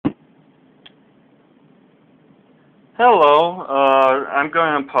Hello, I'm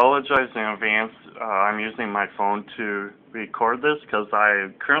going to apologize in advance. I'm using my phone to record this because I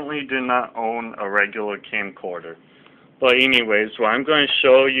currently do not own a regular camcorder. But anyways, what I'm going to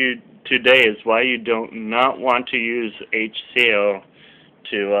show you today is why you do not want to use HCl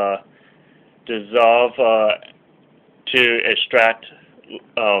to dissolve, to extract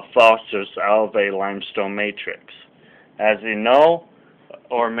phosphorus out of a limestone matrix. As you know,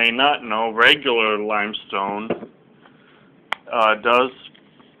 or may not know, regular limestone does,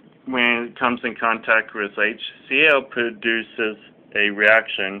 when it comes in contact with HCl, produces a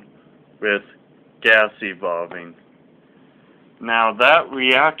reaction with gas evolving. Now that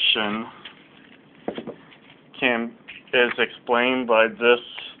reaction is explained by this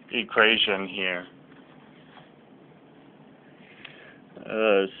equation here.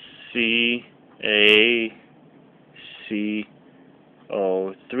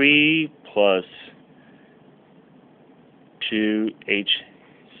 CaCO3 plus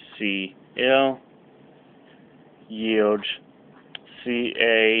 2HCl yields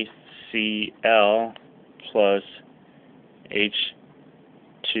CaCl plus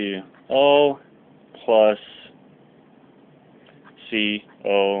H2O plus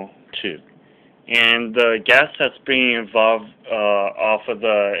CO2. And the gas that's being evolved off of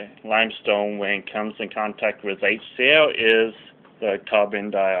the limestone when it comes in contact with HCl is the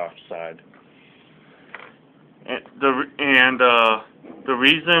carbon dioxide. And the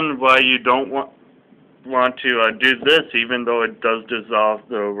reason why you don't want to do this, even though it does dissolve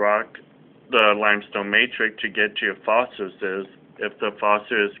the limestone matrix to get to your phosphorus, is if the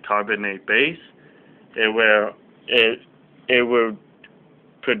phosphorus is carbonate base, it will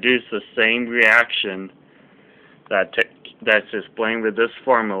produce the same reaction that's explained with this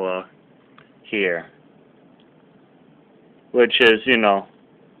formula here, which is,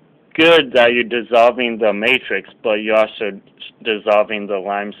 good that you're dissolving the matrix, but you're also dissolving the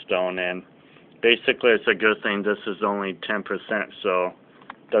limestone, and basically it's a good thing this is only 10%, so it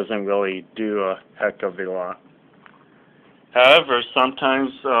doesn't really do a heck of a lot. However,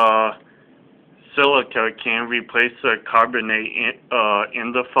 sometimes silica can replace the carbonate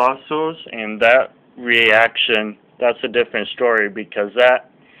in the phosphorus, and that reaction, that's a different story, because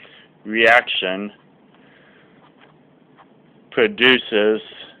that reaction produces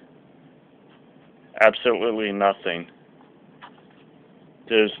absolutely nothing.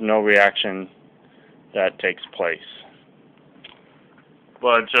 There's no reaction that takes place.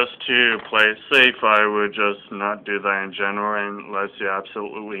 But just to play it safe, I would just not do that in general unless you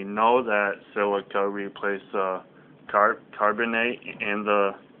absolutely know that silica replaces carbonate in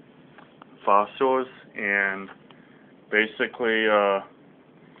the phosphorus. And basically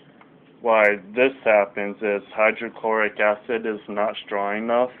why this happens is hydrochloric acid is not strong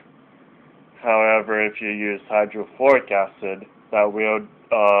enough. However, if you use hydrofluoric acid, that will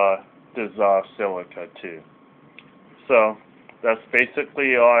dissolve silica too. So that's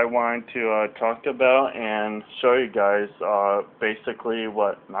basically all I wanted to talk about and show you guys basically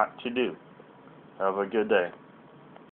what not to do. Have a good day.